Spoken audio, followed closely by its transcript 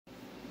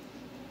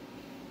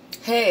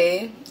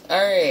Hey,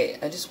 alright,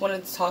 I just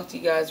wanted to talk to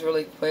you guys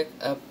really quick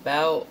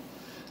about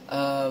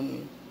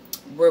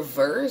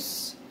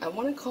reverse. I don't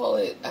want to call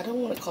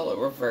it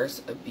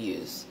reverse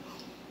abuse,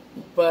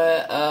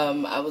 but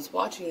I was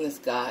watching this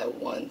guy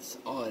once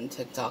on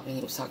TikTok and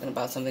he was talking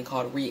about something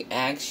called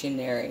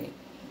reactionary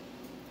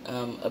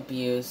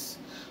abuse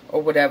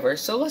or whatever.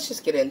 So let's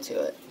just get into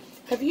it.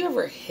 Have you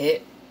ever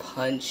hit,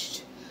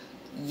 punched,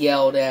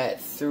 yelled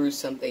at, threw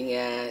something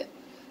at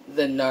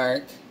the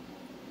narc?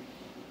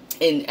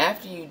 And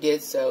after you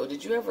did so,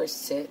 did you ever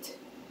sit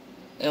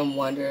and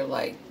wonder,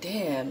 like,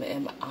 damn,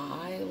 am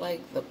I,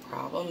 like, the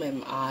problem?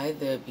 Am I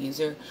the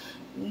abuser?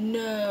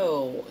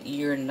 No,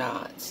 you're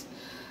not.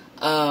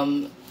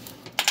 I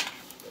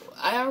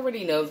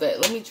already know that.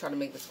 Let me try to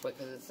make this quick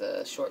because it's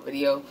a short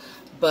video.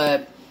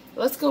 But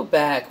let's go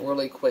back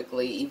really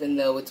quickly, even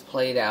though it's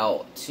played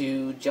out,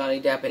 to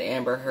Johnny Depp and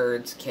Amber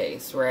Heard's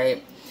case,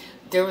 right?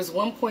 There was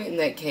one point in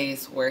that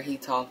case where he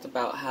talked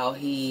about how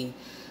he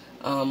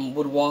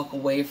would walk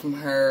away from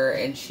her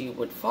and she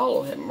would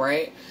follow him,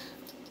 right?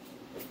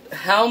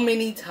 How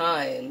many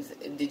times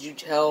did you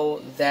tell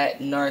that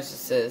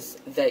narcissist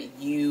that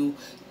you,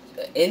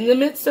 in the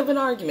midst of an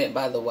argument,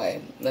 by the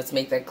way, let's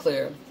make that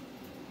clear.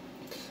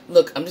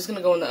 Look, I'm just going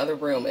to go in the other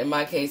room. In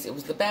my case, it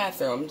was the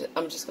bathroom.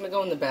 I'm just going to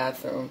go in the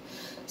bathroom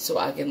so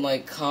I can,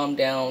 like, calm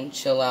down,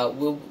 chill out.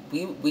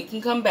 We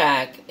can come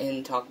back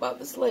and talk about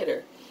this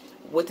later.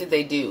 What did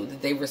they do?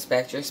 Did they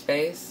respect your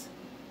space?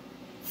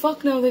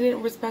 Fuck no, they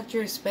didn't respect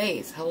your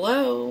space.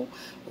 Hello?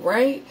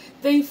 Right?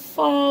 They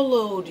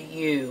followed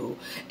you.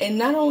 And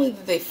not only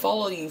did they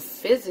follow you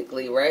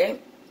physically,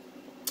 right?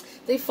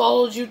 They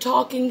followed you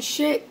talking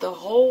shit the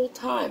whole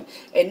time.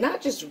 And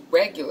not just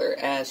regular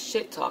ass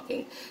shit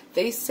talking.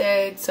 They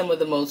said some of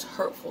the most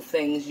hurtful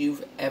things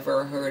you've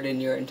ever heard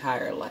in your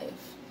entire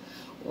life.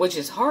 Which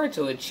is hard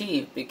to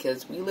achieve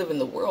because we live in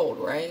the world,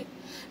 right?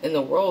 And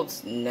the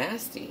world's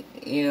nasty,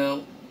 you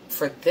know?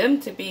 For them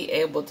to be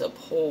able to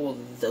pull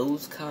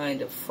those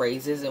kind of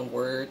phrases and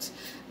words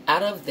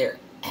out of their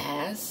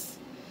ass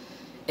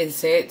and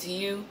say it to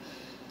you,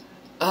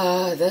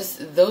 those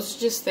are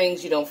just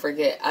things you don't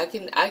forget. I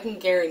can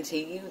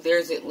guarantee you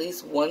there's at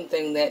least one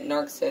thing that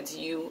narc said to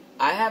you.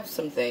 I have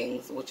some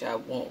things which I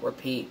won't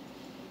repeat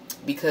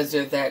because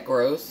they're that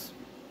gross.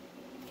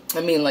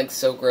 I mean, like,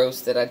 so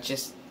gross that I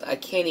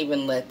can't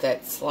even let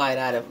that slide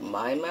out of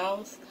my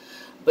mouth.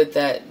 But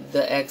that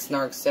the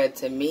ex-narc said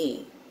to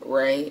me,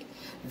 right?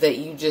 That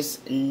you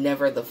just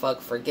never the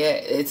fuck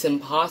forget. It's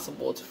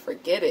impossible to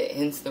forget it.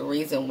 Hence the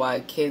reason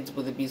why kids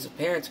with abusive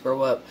parents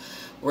grow up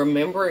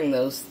remembering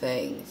those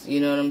things. You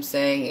know what I'm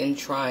saying? And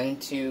trying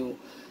to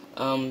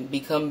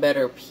become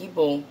better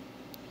people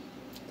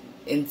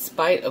in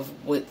spite of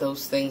what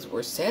those things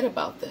were said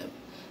about them.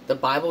 The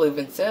Bible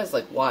even says,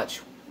 like,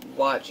 watch,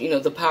 you know,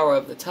 the power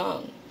of the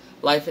tongue.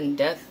 Life and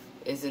death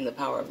is in the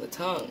power of the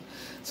tongue.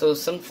 So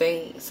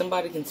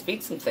somebody can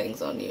speak some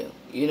things on you.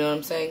 You know what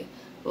I'm saying?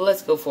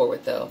 Let's go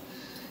forward, though.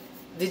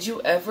 Did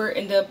you ever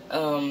end up,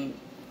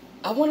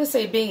 I want to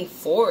say, being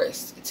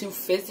forced to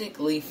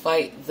physically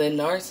fight the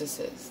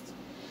narcissist?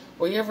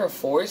 Were you ever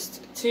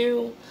forced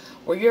to?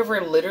 Were you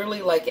ever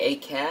literally like a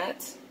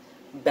cat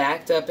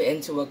backed up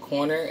into a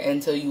corner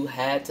until you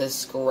had to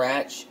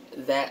scratch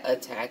that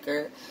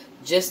attacker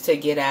just to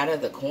get out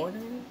of the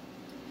corner?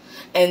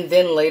 And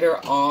then later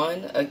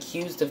on,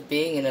 accused of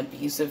being an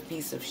abusive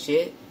piece of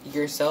shit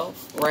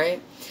yourself, right?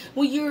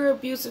 Well, you're an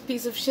abusive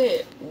piece of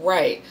shit,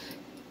 right?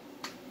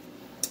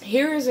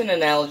 Here is an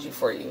analogy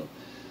for you.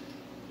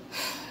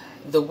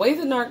 The way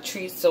the narc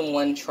treats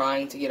someone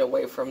trying to get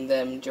away from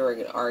them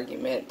during an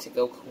argument to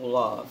go cool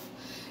off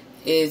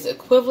is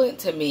equivalent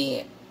to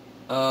me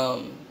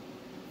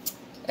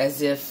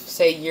as if,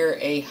 say, you're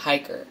a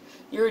hiker.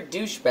 You're a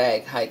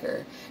douchebag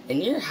hiker,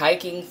 and you're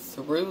hiking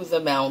through the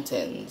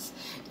mountains,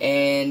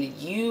 and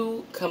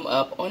you come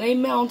up on a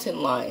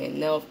mountain lion.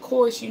 Now, of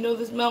course, you know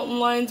this mountain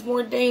lion's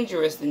more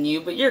dangerous than you,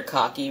 but you're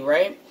cocky,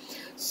 right?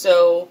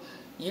 So,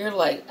 you're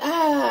like,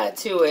 ah,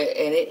 to it,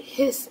 and it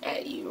hisses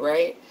at you,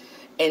 right?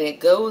 And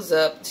it goes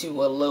up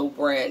to a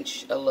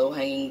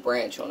low-hanging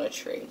branch on a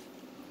tree.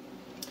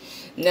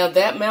 Now,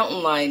 that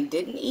mountain lion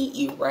didn't eat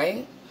you,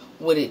 right?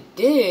 What it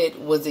did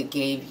was it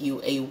gave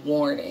you a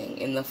warning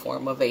in the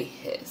form of a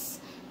hiss.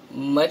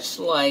 Much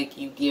like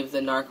you give the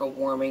narc a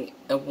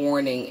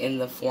warning in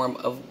the form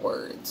of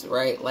words,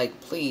 right? Like,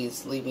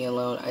 please leave me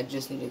alone. I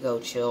just need to go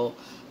chill.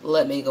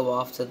 Let me go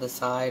off to the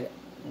side.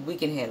 We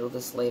can handle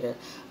this later.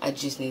 I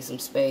just need some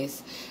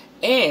space.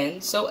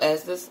 And so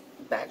as this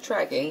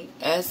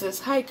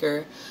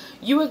hiker,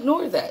 you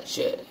ignore that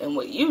shit. And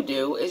what you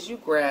do is you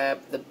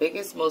grab the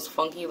biggest, most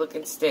funky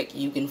looking stick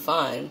you can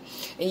find,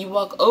 and you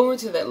walk over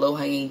to that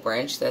low-hanging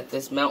branch that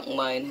this mountain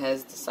lion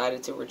has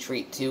decided to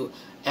retreat to,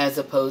 as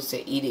opposed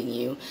to eating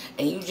you,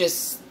 and you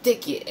just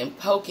stick it and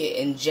poke it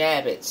and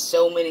jab it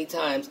so many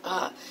times,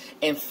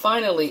 and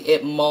finally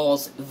it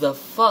mauls the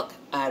fuck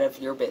out of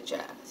your bitch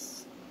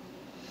ass.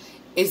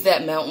 Is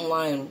that mountain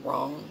lion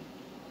wrong?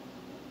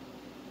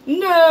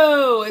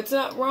 No, it's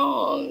not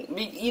wrong.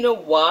 You know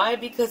why?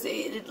 Because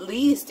at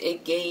least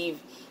it gave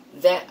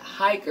that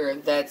hiker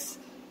that's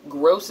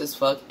gross as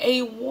fuck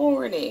a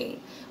warning.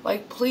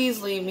 Like,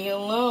 please leave me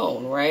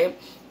alone, right?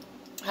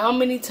 How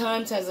many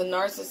times has a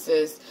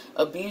narcissist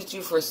abused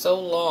you for so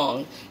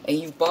long, and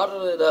you've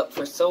bottled it up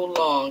for so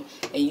long,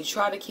 and you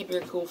try to keep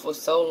your cool for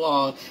so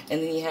long,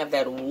 and then you have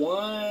that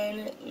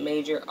one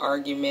major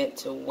argument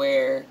to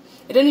where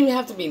it doesn't even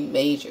have to be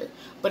major,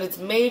 but it's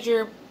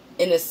major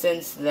in a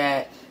sense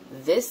that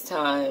this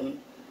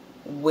time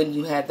when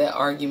you had that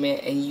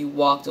argument and you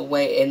walked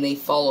away and they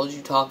followed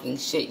you talking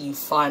shit, you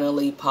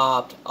finally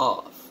popped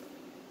off.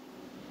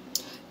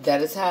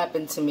 That has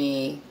happened to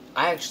me.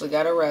 I actually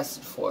got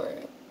arrested for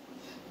it.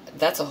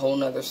 That's a whole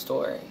nother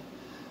story.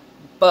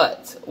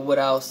 But what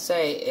I'll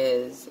say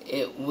is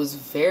it was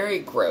very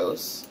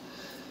gross,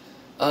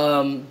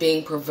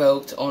 being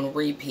provoked on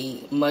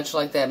repeat, much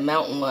like that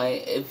mountain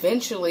lion.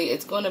 Eventually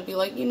it's going to be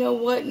like, you know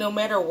what, no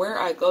matter where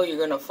I go, you're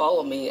going to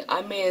follow me.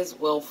 I may as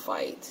well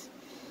fight.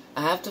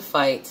 I have to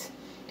fight.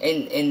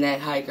 And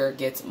that hiker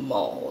gets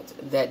mauled.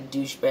 That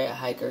douchebag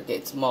hiker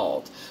gets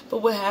mauled. But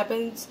what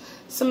happens?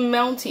 Some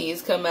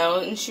Mounties come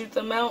out and shoot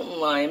the mountain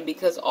lion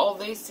because all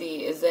they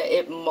see is that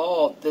it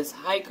mauled this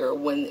hiker,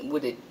 when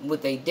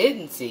what they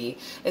didn't see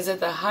is that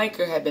the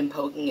hiker had been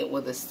poking it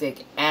with a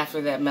stick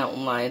after that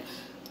mountain lion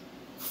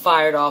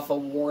fired off a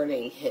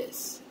warning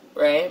hiss,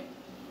 right?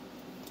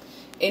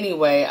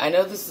 Anyway, I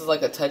know this is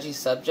like a touchy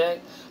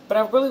subject, but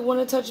I really want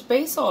to touch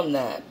base on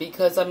that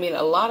because, I mean,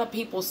 a lot of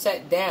people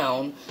sat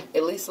down,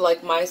 at least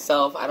like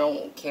myself. I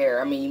don't care.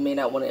 I mean, you may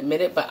not want to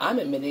admit it, but I'm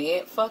admitting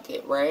it. Fuck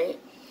it, right?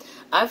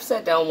 I've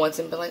sat down once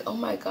and been like, oh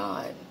my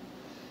God,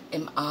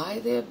 am I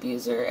the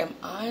abuser? Am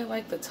I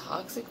like the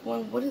toxic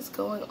one? What is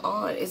going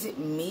on? Is it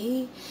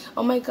me?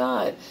 Oh my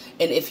God.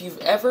 And if you've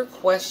ever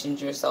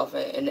questioned yourself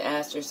and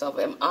asked yourself,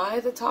 am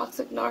I the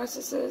toxic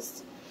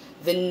narcissist?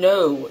 Then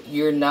no,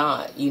 you're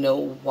not. You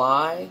know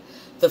why?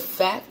 The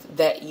fact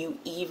that you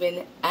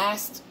even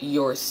asked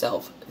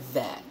yourself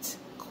that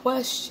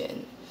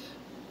question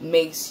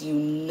makes you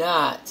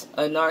not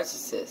a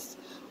narcissist.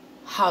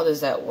 How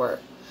does that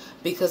work?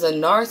 Because a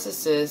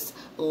narcissist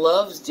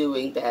loves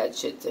doing bad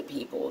shit to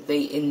people.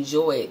 They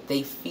enjoy it.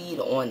 They feed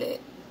on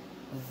it.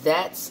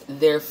 That's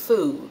their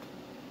food.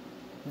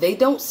 They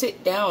don't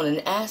sit down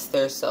and ask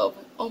themselves,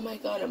 oh my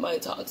God, am I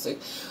toxic?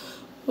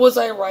 Was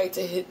I right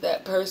to hit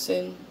that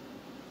person?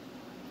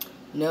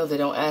 No, they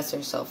don't ask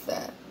themselves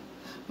that.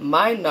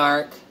 My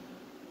narc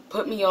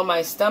put me on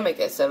my stomach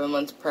at 7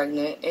 months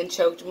pregnant and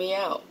choked me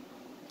out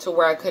to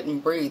where I couldn't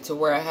breathe, to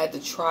where I had to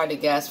try to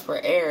gasp for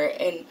air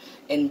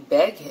and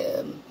beg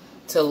him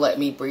to let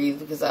me breathe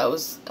because I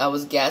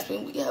was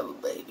gasping. We have a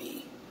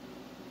baby,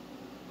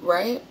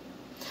 right?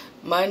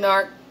 My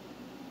narc,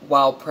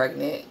 while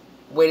pregnant,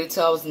 waited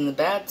till I was in the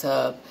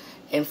bathtub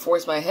and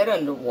forced my head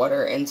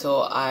underwater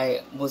until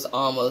I was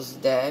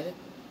almost dead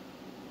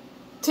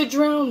to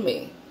drown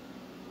me.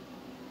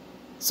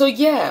 So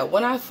yeah,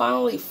 when I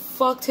finally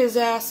fucked his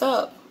ass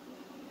up,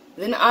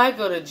 then I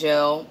go to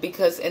jail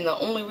and the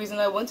only reason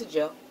I went to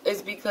jail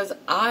is because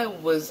I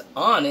was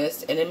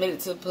honest and admitted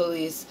to the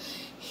police.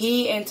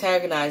 He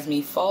antagonized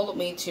me, followed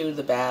me to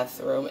the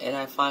bathroom, and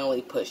I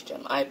finally pushed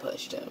him. I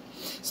pushed him.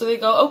 So they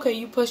go, okay,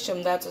 you pushed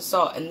him, that's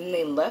assault. And then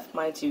they left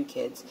my 2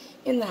 kids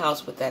in the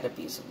house with that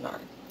abusive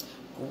narc.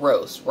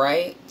 Gross,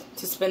 right?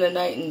 To spend a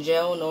night in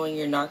jail knowing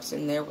your narc's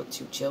in there with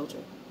 2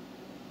 children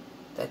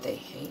that they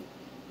hate.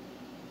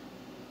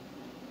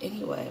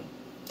 Anyway,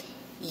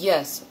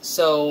 yes,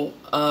 so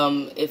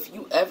if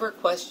you ever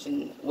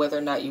question whether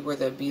or not you were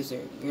the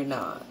abuser, you're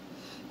not.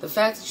 The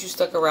fact that you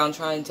stuck around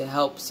trying to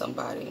help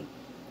somebody,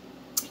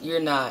 you're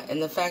not.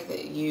 And the fact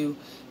that you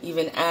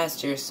even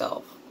asked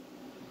yourself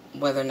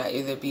whether or not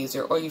you're the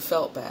abuser or you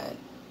felt bad,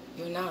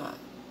 you're not.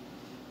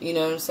 You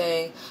know what I'm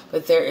saying?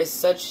 But there is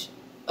such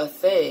a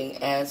thing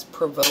as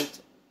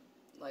provoked,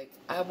 like,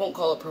 I won't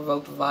call it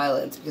provoked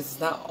violence because it's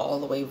not all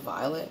the way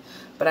violent,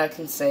 but I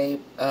can say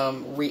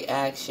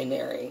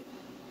reactionary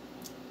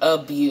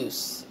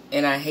abuse.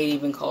 And I hate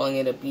even calling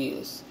it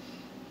abuse.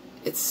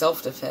 It's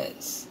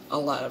self-defense a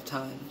lot of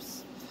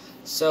times.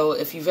 So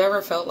if you've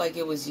ever felt like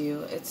it was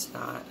you, it's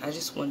not. I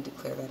just wanted to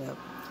clear that up.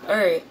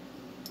 Alright.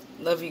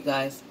 Love you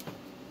guys.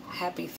 Happy